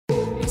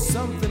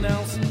Something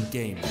Else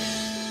Gaming.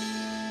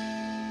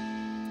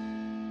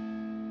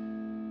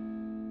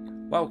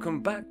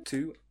 Welcome back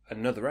to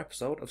another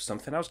episode of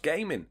Something Else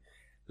Gaming.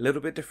 A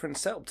little bit different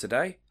setup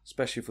today,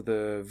 especially for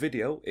the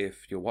video.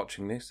 If you're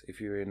watching this,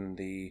 if you're in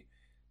the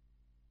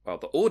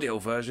audio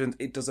version,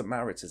 it doesn't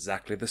matter, it's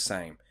exactly the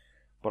same.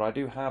 But I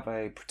do have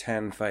a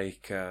pretend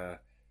fake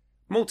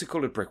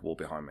multicolored brick wall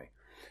behind me.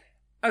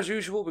 As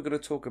usual, we're going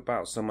to talk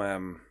about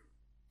some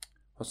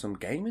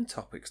gaming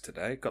topics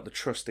today. Got the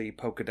trusty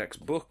Pokédex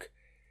book,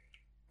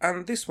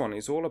 and this one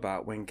is all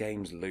about when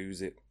games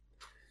lose it.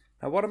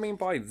 Now, what I mean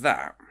by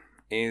that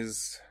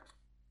is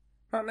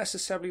not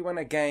necessarily when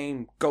a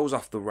game goes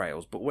off the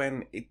rails, but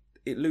when it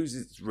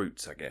loses its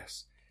roots, I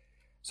guess.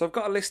 So I've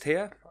got a list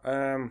here.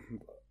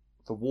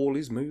 The wall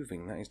is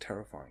moving. That is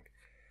terrifying.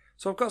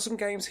 So I've got some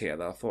games here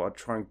that I thought I'd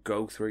try and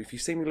go through. If you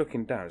see me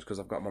looking down, it's because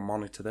I've got my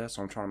monitor there,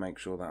 so I'm trying to make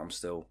sure that I'm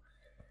still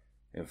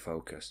in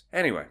focus.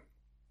 Anyway,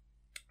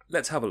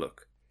 let's have a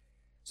look.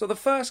 So the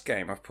first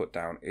game I've put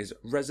down is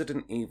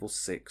Resident Evil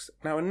 6.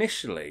 Now,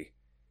 initially,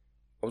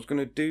 I was going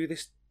to do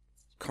this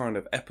kind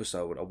of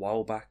episode a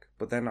while back,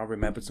 but then I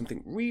remembered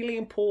something really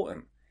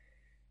important.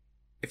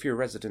 If you're a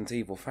Resident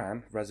Evil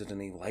fan,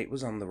 Resident Evil 8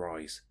 was on the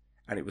rise,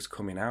 and it was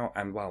coming out,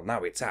 and well,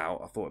 now it's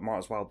out, I thought I might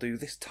as well do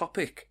this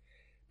topic,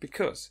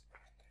 because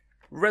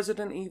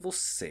Resident Evil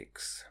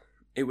 6,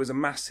 it was a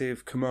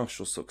massive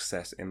commercial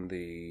success in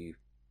the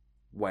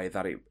way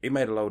that it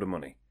made a load of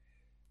money,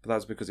 but that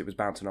was because it was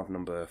bouncing off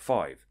number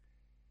 5.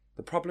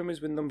 The problem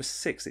is with number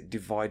 6, it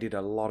divided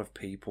a lot of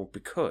people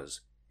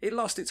because it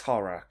lost its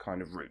horror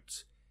kind of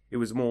roots. It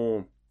was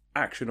more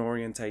action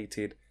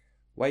orientated,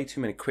 way too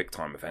many quick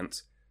time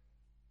events,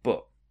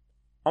 but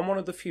I'm one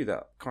of the few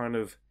that kind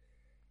of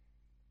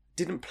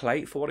didn't play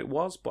it for what it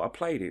was, but I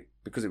played it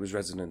because it was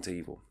Resident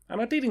Evil,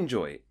 and I did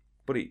enjoy it,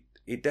 but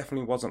it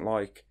definitely wasn't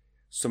like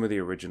some of the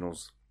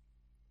originals.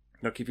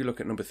 Like if you look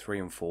at number 3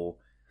 and 4,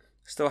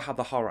 still had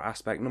the horror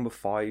aspect. Number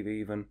 5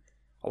 even,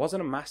 I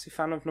wasn't a massive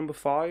fan of number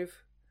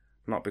 5,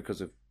 not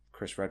because of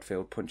Chris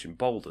Redfield punching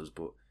boulders,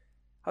 but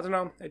I don't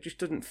know, it just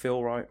didn't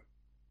feel right.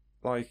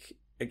 Like,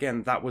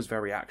 again, that was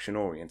very action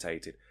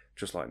orientated,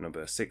 just like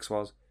number 6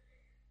 was.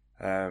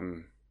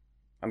 And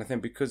I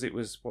think because it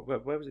was, where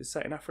was it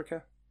set, in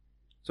Africa?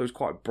 So it was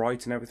quite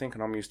bright and everything,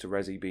 and I'm used to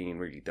Resi being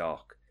really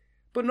dark.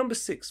 But number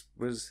 6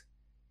 was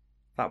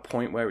that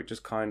point where it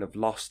just kind of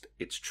lost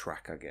its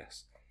track, I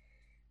guess.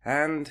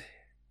 And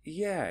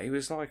yeah, it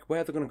was like,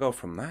 where are they going to go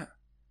from that?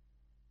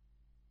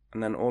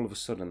 And then all of a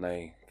sudden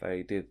they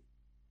did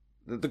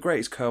the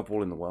greatest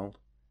curveball in the world.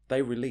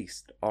 They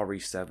released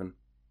RE7.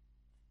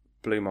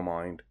 Blew my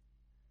mind.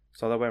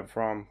 So they went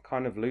from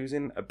kind of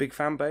losing a big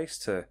fan base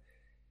to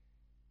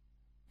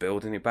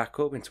building it back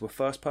up into a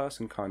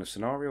first-person kind of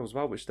scenario as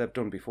well, which they've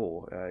done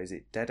before. Is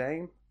it Dead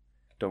Aim?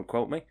 Don't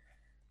quote me.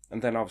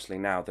 And then obviously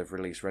now they've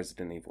released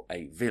Resident Evil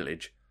 8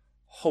 Village.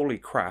 Holy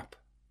crap.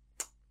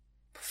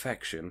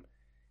 Perfection.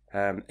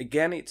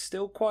 Again, it's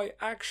still quite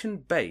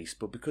action-based,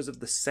 but because of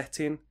the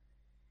setting,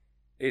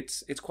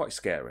 it's quite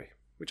scary,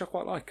 which I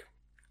quite like.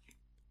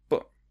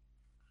 But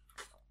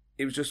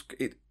it was just...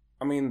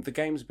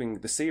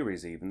 the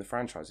series even, the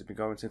franchise, has been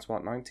going since,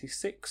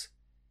 96?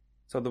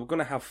 So they were going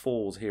to have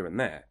falls here and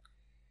there.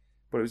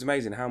 But it was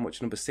amazing how much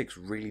number 6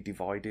 really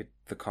divided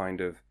the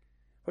kind of...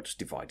 Well, just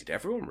divided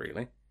everyone,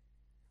 really.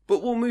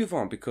 But we'll move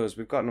on because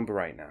we've got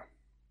number 8 now.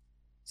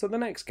 So the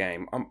next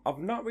game, I've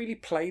not really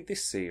played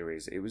this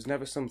series. It was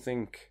never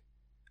something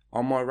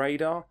on my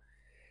radar.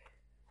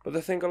 But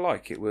the thing I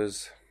like, it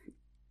was...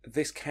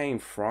 This came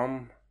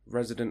from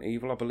Resident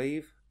Evil, I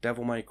believe.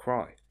 Devil May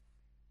Cry.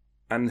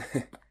 And...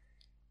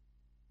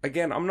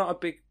 Again, I'm not a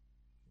big...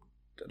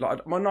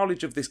 my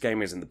knowledge of this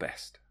game isn't the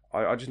best.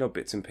 I just know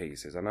bits and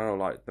pieces. I know,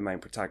 like, the main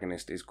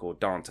protagonist is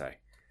called Dante.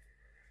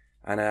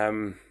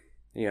 And,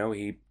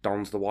 he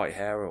dons the white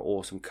hair, an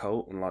awesome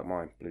coat, and like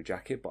my blue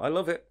jacket, but I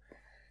love it.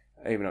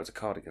 Even though it's a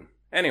cardigan.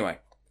 Anyway,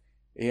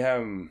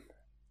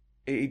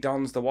 he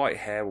dons the white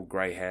hair or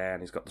grey hair,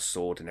 and he's got the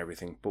sword and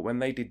everything. But when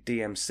they did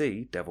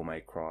DMC, Devil May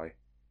Cry,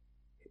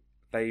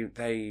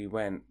 they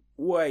went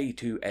way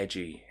too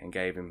edgy and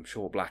gave him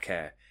short black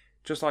hair.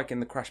 Just like in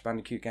the Crash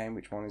Bandicoot game,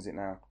 which one is it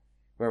now?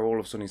 Where all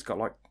of a sudden he's got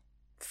like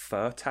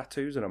fur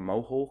tattoos and a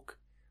mohawk.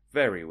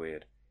 Very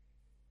weird.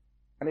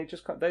 And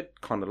they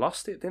kind of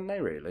lost it, didn't they,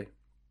 really?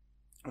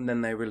 And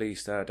then they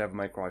released Devil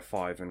May Cry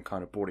 5 and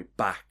kind of brought it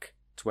back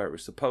to where it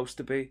was supposed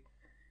to be.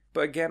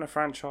 But again, a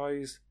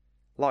franchise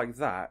like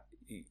that,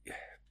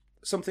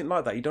 something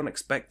like that, you don't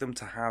expect them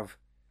to have...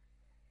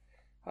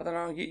 I don't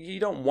know, you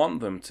don't want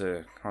them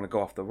to kind of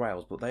go off the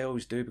rails, but they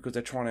always do because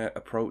they're trying to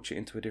approach it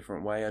into a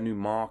different way, a new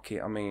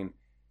market. I mean,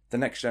 the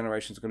next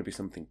generation is going to be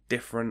something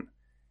different.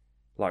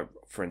 Like,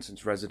 for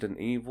instance, Resident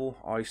Evil,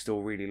 I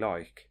still really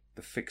like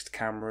the fixed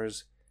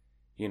cameras,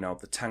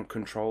 the tank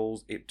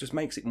controls. It just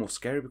makes it more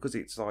scary because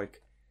it's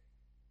like,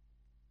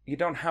 you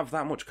don't have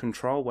that much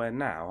control, where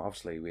now,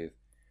 obviously, with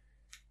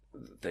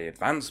the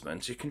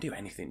advancements, you can do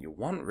anything you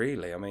want,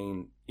 really. I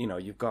mean,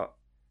 you've got,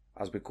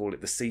 as we call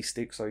it, the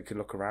C-stick, so you can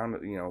look around,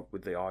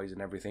 with the eyes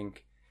and everything.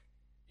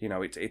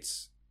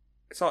 It's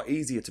it's like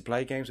easier to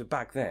play games, but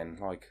back then,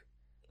 like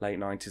late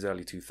 90s,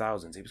 early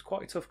 2000s, it was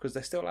quite tough because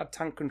they still had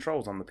tank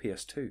controls on the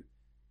PS2.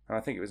 And I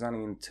think it was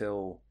only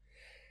until,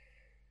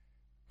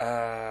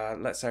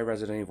 let's say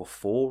Resident Evil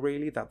 4,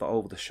 really, that the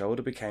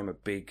over-the-shoulder became a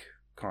big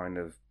kind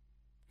of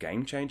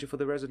game changer for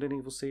the Resident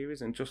Evil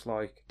series. And just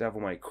like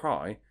Devil May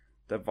Cry,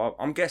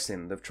 I'm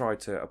guessing they've tried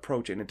to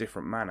approach it in a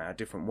different manner, a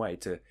different way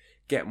to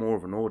get more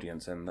of an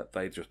audience, and that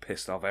they just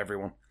pissed off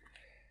everyone.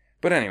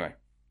 But anyway,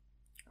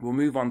 we'll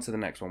move on to the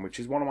next one, which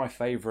is one of my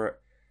favourite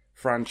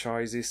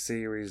franchises,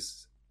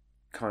 series,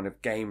 kind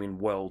of gaming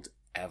world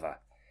ever.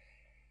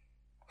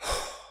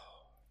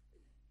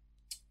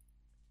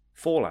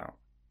 Fallout.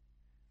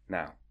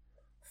 Now,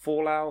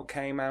 Fallout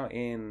came out.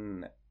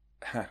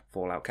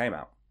 Fallout came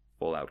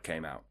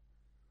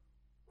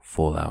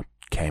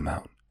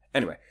out.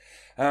 Anyway,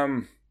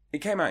 it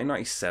came out in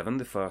 97,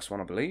 the first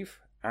one, I believe,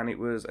 and it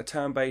was a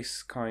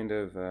turn-based kind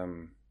of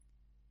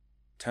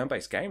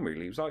turn-based game,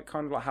 really. It was like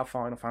kind of like how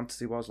Final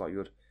Fantasy was, like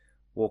you'd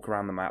walk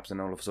around the maps and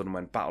all of a sudden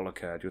when battle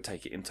occurred, you'd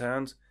take it in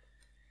turns.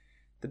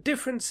 The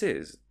difference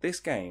is,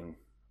 this game,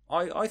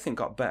 I think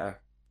got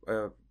better.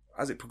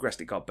 As it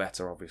progressed, it got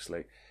better,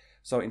 obviously.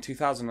 So in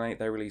 2008,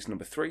 they released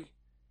number 3,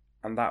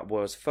 and that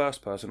was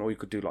first person, or you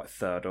could do like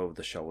third over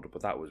the shoulder,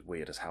 but that was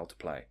weird as hell to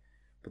play.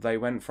 But they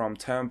went from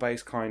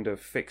turn-based kind of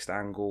fixed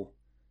angle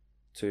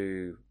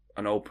to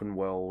an open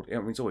world. I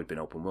mean, it's always been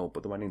open world,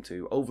 but they went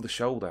into over the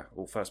shoulder,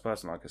 or first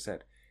person, like I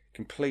said.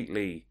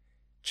 Completely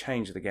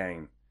changed the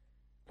game,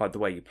 like the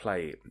way you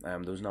play it. There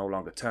was no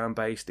longer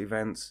turn-based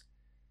events.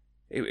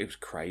 It was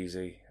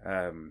crazy.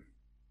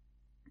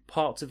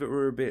 Parts of it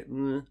were a bit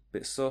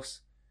sus,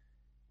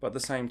 but at the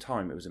same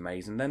time it was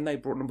amazing. Then they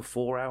brought number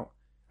 4 out.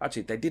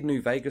 Actually, they did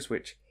New Vegas,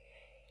 which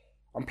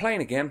I'm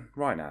playing again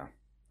right now,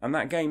 and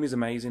that game is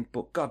amazing,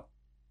 but god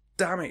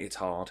damn it, it's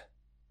hard,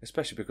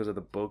 especially because of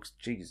the bugs.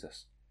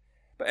 Jesus.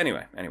 But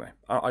anyway,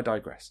 I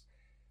digress.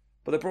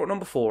 But they brought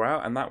number 4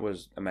 out, and that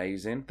was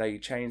amazing. They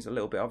changed a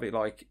little bit of it.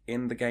 Like,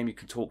 in the game you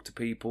can talk to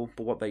people,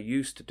 but what they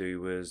used to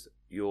do was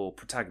your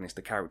protagonist,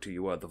 the character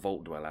you were, the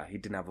Vault Dweller, he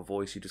didn't have a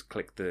voice. You just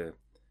clicked the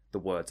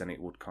words and it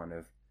would kind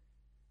of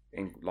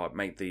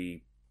make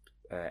the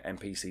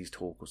NPCs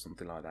talk or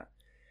something like that.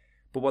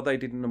 But what they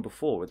did in number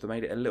 4 was they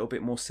made it a little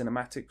bit more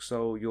cinematic,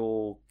 so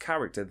your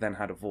character then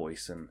had a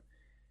voice, and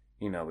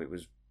it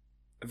was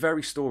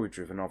very story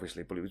driven,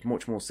 obviously, but it was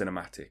much more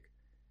cinematic.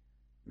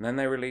 And then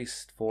they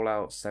released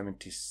Fallout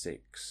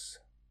 76.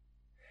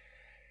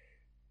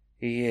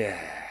 Yeah.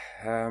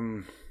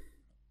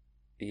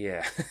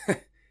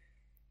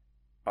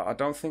 I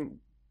don't think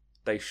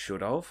they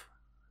should have.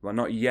 Well,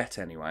 not yet,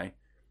 anyway.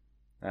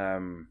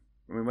 When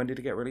did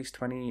it get released?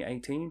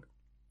 2018?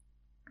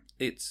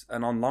 It's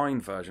an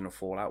online version of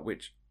Fallout,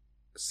 which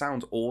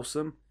sounds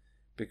awesome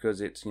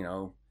because it's,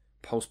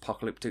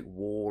 post-apocalyptic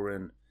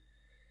war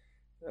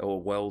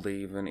or world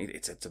even.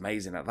 It's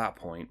amazing at that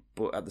point.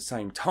 But at the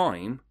same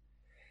time,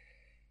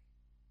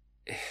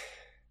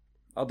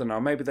 I don't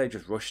know, maybe they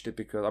just rushed it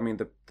because,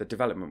 the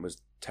development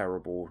was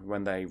terrible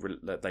when they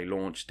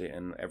launched it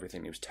and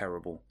everything. It was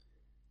terrible.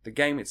 The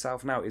game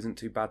itself now isn't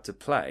too bad to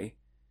play,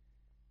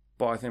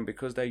 but I think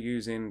because they're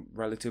using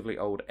relatively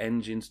old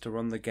engines to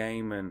run the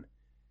game, and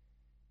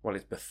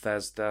it's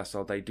Bethesda,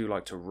 so they do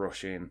like to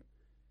rush in.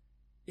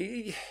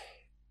 It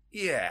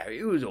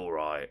was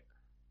alright.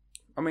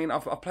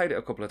 I've played it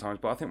a couple of times,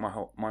 but I think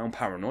my own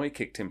paranoia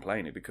kicked in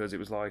playing it because it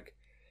was like,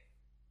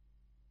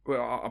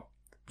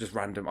 just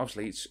random.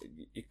 Obviously,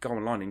 you go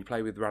online and you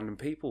play with random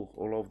people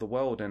all over the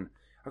world, and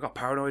I got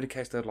paranoid in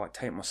case they'd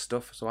take my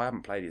stuff, so I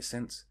haven't played it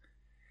since.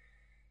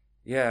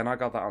 Yeah, and I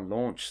got that on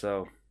launch,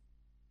 so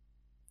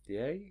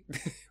yay.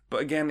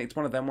 But again, it's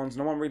one of them ones.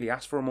 No one really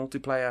asked for a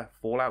multiplayer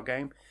Fallout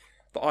game.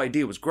 The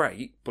idea was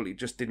great, but it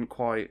just didn't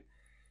quite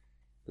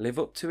live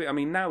up to it.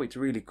 Now it's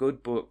really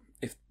good, but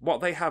if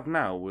what they have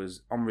now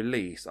was on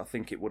release, I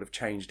think it would have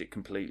changed it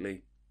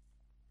completely,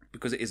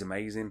 because it is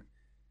amazing.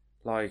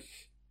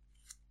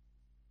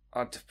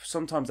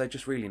 Sometimes they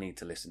just really need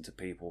to listen to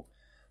people.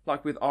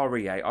 Like with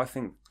RE8, I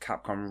think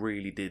Capcom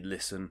really did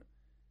listen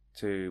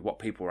to what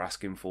people were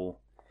asking for.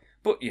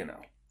 But,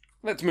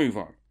 let's move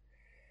on.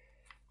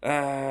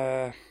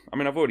 I've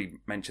already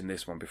mentioned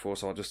this one before,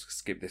 so I'll just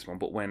skip this one.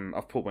 But when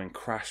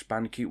Crash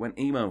Bandicoot went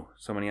emo,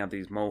 so when he had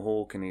these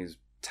mohawk and his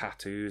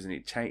tattoos, and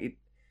it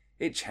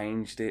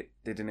changed it,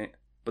 didn't it?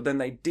 But then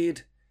they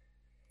did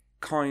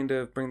kind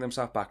of bring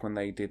themselves back when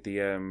they did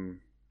the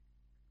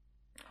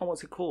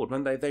what's it called?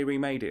 When they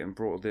remade it and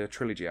brought the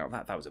trilogy out.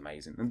 That was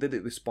amazing. And did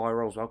it with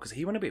Spyro as well, because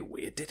he went a bit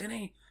weird, didn't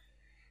he?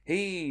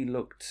 He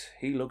looked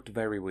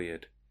very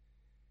weird.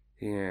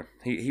 Yeah,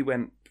 he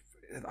went,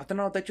 I don't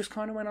know, they just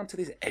kind of went onto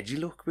this edgy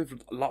look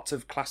with lots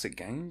of classic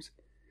games.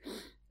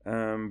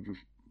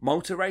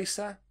 Motor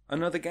Racer,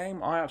 another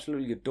game. I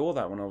absolutely adore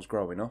that when I was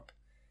growing up.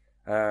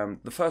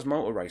 The first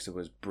Motor Racer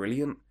was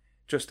brilliant.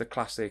 Just a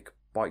classic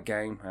bike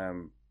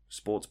game.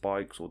 Sports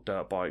bikes or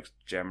dirt bikes,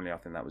 generally, I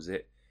think that was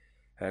it.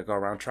 Go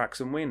around tracks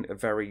and win. A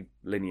very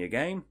linear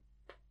game.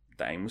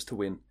 The aim was to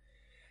win.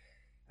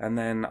 And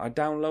then I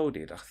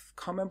downloaded, I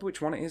can't remember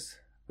which one it is.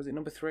 Was it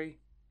number 3?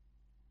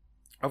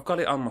 I've got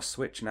it on my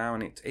Switch now,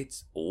 and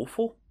it's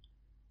awful.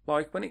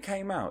 Like, when it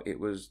came out,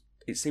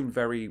 it seemed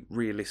very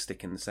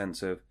realistic in the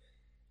sense of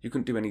you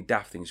couldn't do any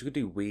daft things. You could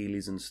do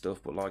wheelies and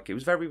stuff, but like it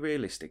was very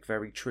realistic,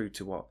 very true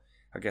to what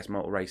I guess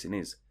motor racing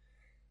is.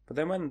 But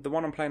then when the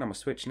one I'm playing on my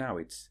Switch now,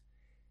 it's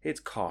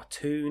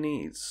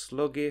cartoony, it's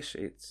sluggish,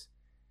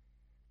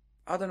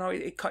 I don't know.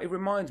 It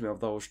reminds me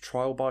of those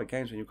trial bike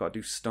games when you've got to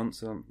do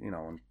stunts and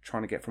and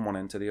trying to get from one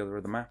end to the other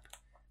of the map.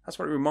 That's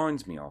what it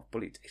reminds me of.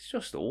 But it's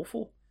just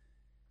awful.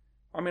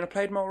 I mean, I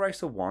played Motor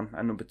Racer 1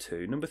 and number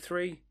 2. Number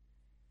 3,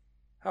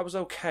 that was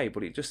okay,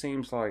 but it just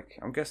seems like,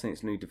 I'm guessing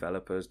it's new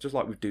developers, just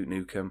like with Duke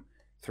Nukem.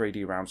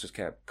 3D Realms just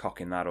kept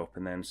cocking that up,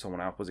 and then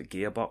someone else, was it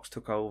Gearbox,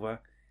 took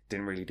over,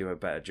 didn't really do a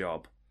better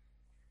job.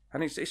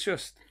 And it's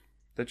just,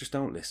 they just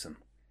don't listen.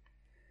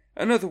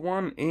 Another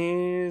one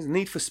is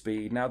Need for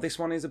Speed. Now, this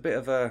one is a bit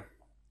of a,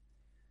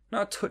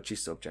 not a touchy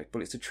subject,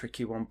 but it's a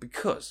tricky one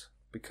because,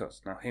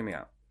 now hear me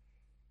out.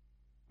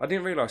 I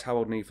didn't realise how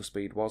old Need for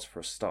Speed was for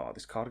a start.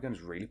 This cardigan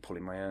is really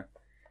pulling my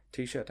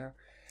t-shirt down.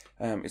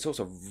 It's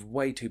also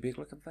way too big.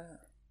 Look at that.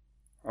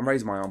 I'm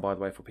raising my arm, by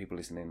the way, for people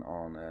listening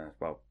on,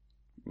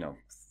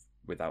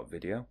 without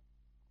video.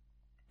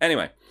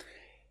 Anyway,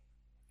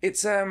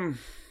 it's one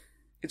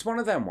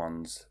of them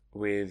ones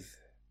with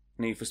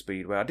Need for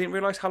Speed where I didn't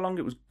realise how long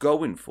it was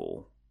going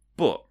for,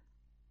 but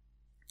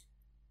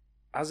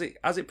as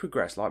it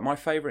progressed, like my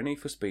favourite Need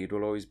for Speed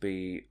will always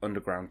be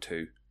Underground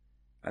 2.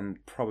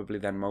 And probably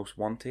then Most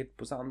Wanted.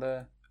 Was that on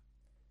the...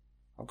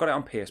 I've got it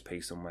on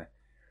PSP somewhere.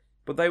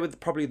 But they were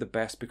probably the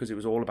best because it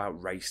was all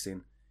about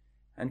racing.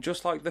 And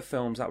just like the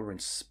films that were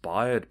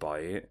inspired by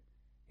it,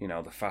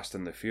 The Fast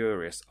and the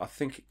Furious, I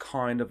think it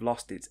kind of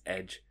lost its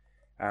edge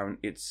and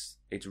its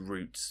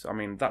roots. I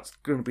mean, that's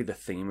going to be the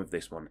theme of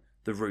this one.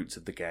 The roots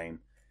of the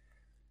game.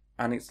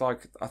 And it's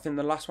like, I think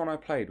the last one I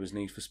played was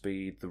Need for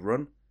Speed The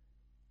Run.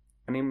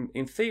 And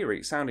in theory,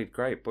 it sounded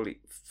great, but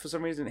for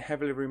some reason it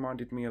heavily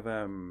reminded me of...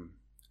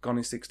 Gone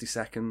in 60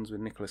 Seconds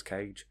with Nicolas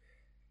Cage.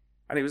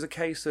 And it was a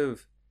case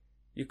of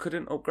you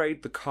couldn't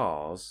upgrade the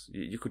cars.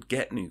 You could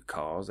get new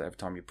cars every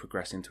time you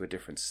progress into a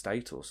different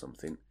state or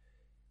something.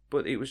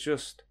 But it was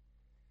just,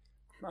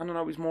 I don't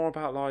know, it was more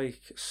about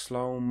like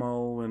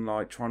slow-mo and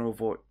like trying to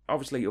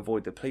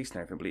avoid the police and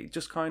everything. But it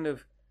just kind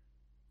of,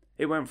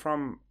 it went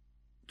from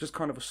just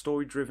kind of a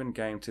story-driven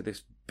game to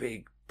this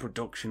big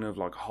production of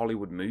like a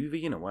Hollywood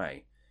movie in a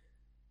way.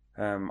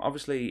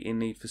 Obviously in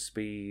Need for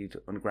Speed,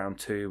 Underground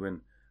 2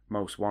 and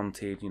Most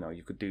Wanted,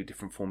 you could do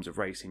different forms of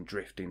racing,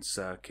 drifting,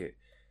 circuit,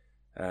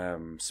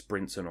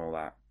 sprints and all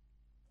that.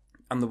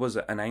 And there was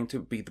an aim to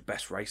be the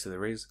best racer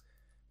there is.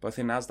 But I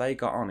think as they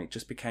got on, it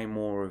just became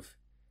more of,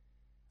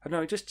 I don't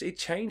know, it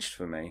changed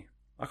for me.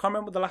 I can't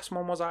remember what the last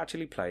one was I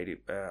actually played.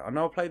 I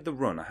know I played The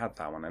Run, I had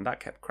that one, and that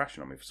kept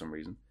crashing on me for some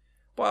reason.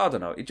 But I don't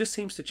know, it just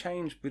seems to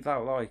change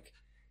without like,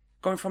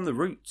 going from the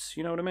roots,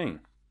 you know what I mean?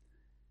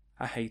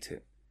 I hate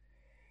it.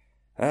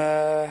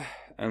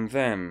 And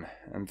then...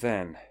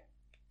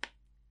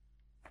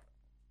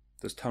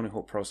 There's Tony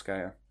Hawk Pro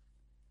Skater.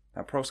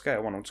 Now, Pro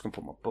Skater 1, I'm just going to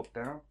put my book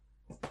down.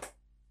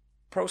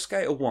 Pro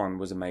Skater 1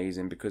 was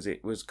amazing because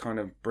it was kind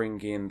of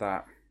bringing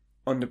that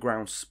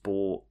underground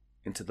sport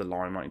into the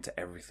limelight, into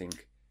everything.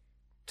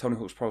 Tony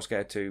Hawk's Pro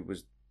Skater 2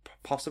 was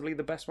possibly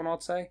the best one,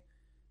 I'd say.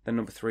 Then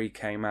number 3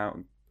 came out,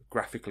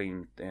 graphically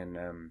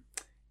and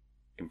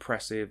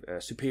impressive,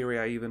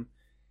 superior even.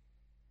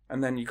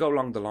 And then you go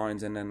along the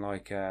lines and then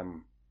like,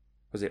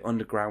 was it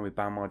Underground with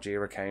Bam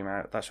Margera came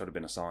out? That should have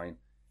been a sign.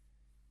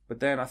 But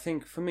then I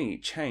think for me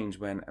it changed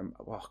when,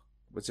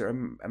 was it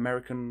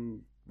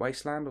American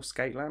Wasteland or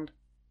Skateland?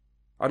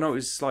 I know it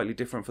was slightly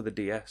different for the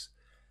DS,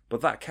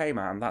 but that came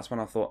out and that's when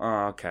I thought,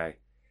 oh, okay.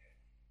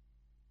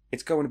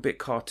 It's going a bit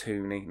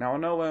cartoony. Now I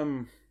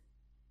know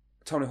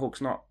Tony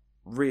Hawk's not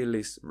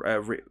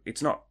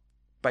it's not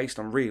based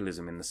on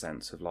realism in the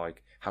sense of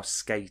like how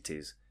skate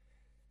is.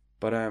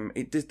 But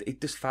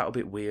it just felt a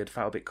bit weird,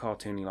 felt a bit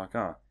cartoony, like,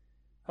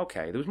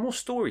 okay, there was more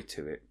story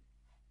to it.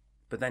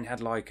 But then you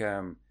had like,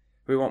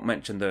 we won't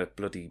mention the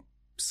bloody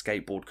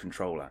skateboard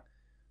controller.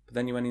 But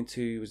then you went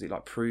into, was it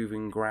like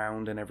Proving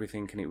Ground and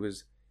everything, and it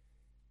was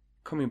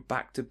coming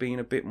back to being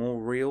a bit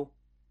more real.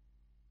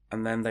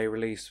 And then they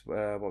released,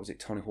 what was it,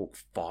 Tony Hawk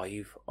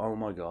 5. Oh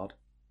my god.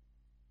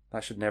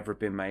 That should never have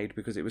been made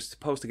because it was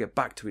supposed to get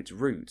back to its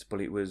roots,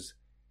 but it was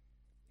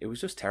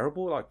just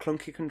terrible, like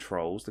clunky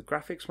controls. The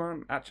graphics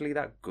weren't actually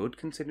that good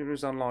considering it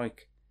was on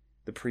like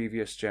the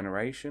previous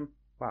generation.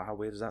 Wow, how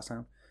weird does that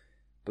sound?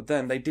 But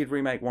then they did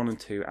remake 1 and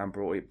 2 and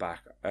brought it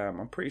back.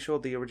 I'm pretty sure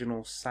the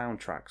original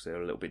soundtracks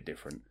are a little bit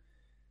different.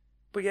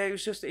 But yeah, it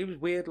was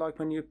weird, like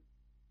when you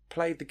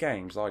played the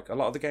games, like a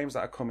lot of the games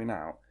that are coming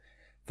out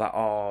that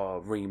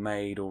are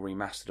remade or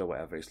remastered or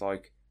whatever, it's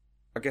like,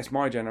 I guess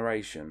my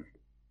generation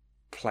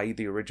played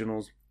the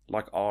originals,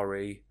 like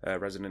RE,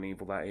 Resident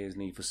Evil that is,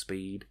 Need for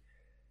Speed,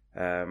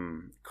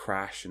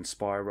 Crash and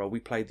Spyro. We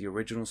played the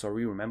original, so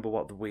we remember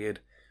what the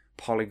weird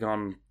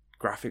polygon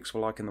graphics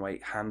were like and the way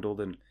it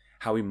handled and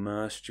how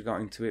immersed you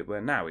got into it.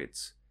 Where now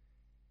it's,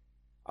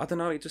 I don't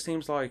know, it just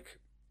seems like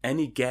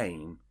any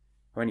game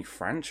or any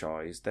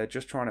franchise, they're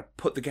just trying to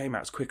put the game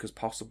out as quick as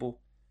possible.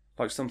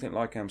 Like something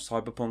like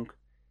Cyberpunk.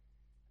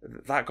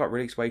 That got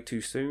released way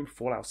too soon.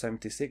 Fallout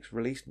 76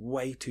 released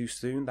way too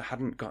soon. They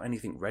hadn't got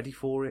anything ready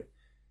for it.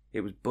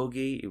 It was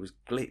buggy, it was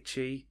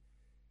glitchy.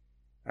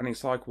 And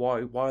it's like,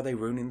 why are they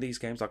ruining these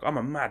games? Like, I'm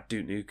a mad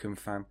Duke Nukem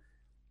fan.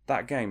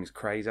 That game is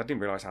crazy. I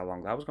didn't realise how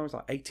long that was going. It was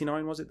like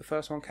 89, was it, the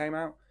first one came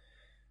out?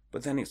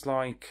 But then it's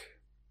like...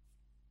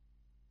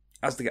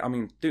 Duke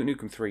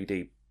Nukem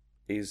 3D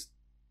is,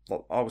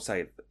 well, I would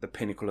say, the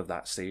pinnacle of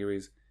that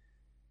series.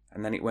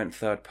 And then it went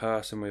third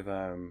person with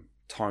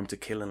Time to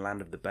Kill and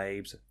Land of the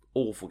Babes.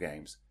 Awful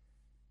games.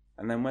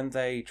 And then when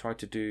they tried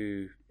to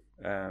do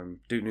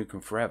Duke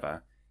Nukem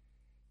Forever,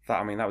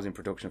 that was in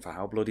production for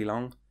how bloody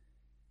long?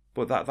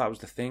 But that was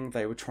the thing.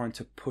 They were trying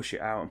to push it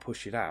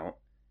out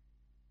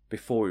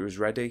before it was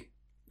ready.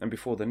 And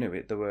before they knew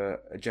it, there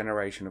were a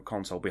generation of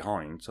console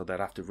behind, so they'd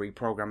have to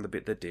reprogram the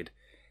bit they did.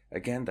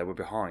 Again, they were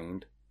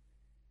behind.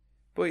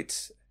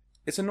 But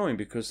it's annoying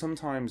because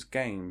sometimes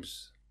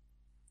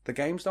the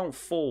games don't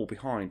fall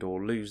behind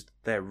or lose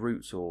their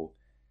roots, or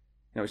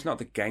it's not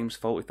the game's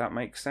fault, if that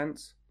makes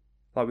sense.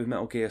 Like with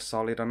Metal Gear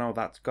Solid, I know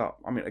that's got...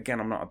 again,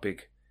 I'm not a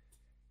big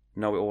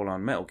know-it-all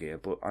on Metal Gear,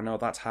 but I know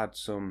that's had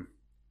some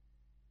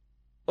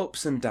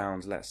ups and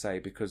downs, let's say,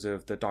 because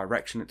of the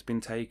direction it's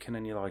been taken,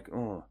 and you're like,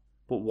 oh,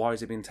 but why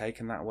has it been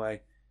taken that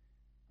way?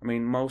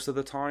 Most of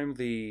the time,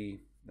 the...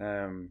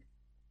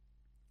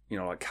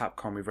 like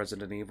Capcom with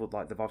Resident Evil,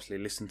 like they've obviously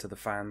listened to the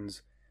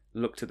fans,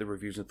 looked at the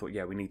reviews and thought,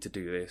 yeah, we need to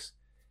do this.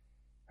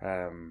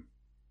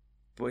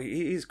 But it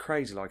is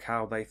crazy, like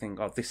how they think,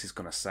 oh, this is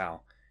gonna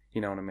sell.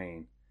 You know what I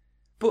mean?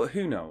 But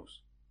who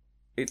knows?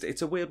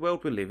 It's a weird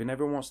world we live in.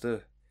 Everyone wants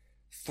to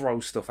throw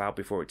stuff out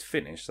before it's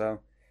finished. So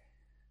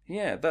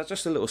yeah, that's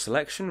just a little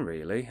selection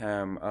really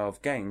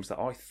of games that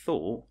I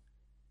thought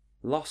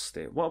lost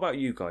it. What about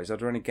you guys? Are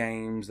there any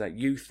games that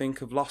you think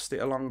have lost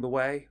it along the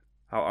way?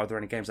 Are there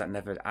any games that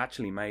never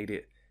actually made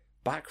it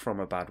back from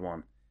a bad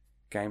one?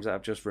 Games that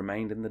have just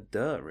remained in the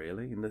dirt,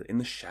 really, in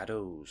the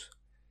shadows.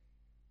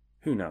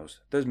 Who knows?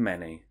 There's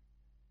many.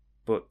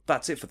 But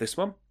that's it for this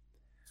one.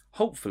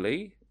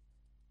 Hopefully,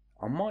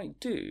 I might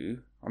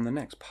do, on the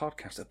next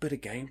podcast, a bit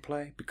of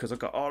gameplay, because I've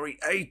got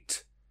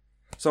RE8.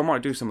 So I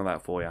might do some of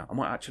that for you. I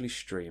might actually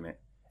stream it.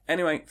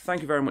 Anyway,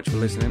 thank you very much for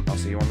listening. I'll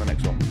see you on the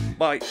next one.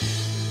 Bye.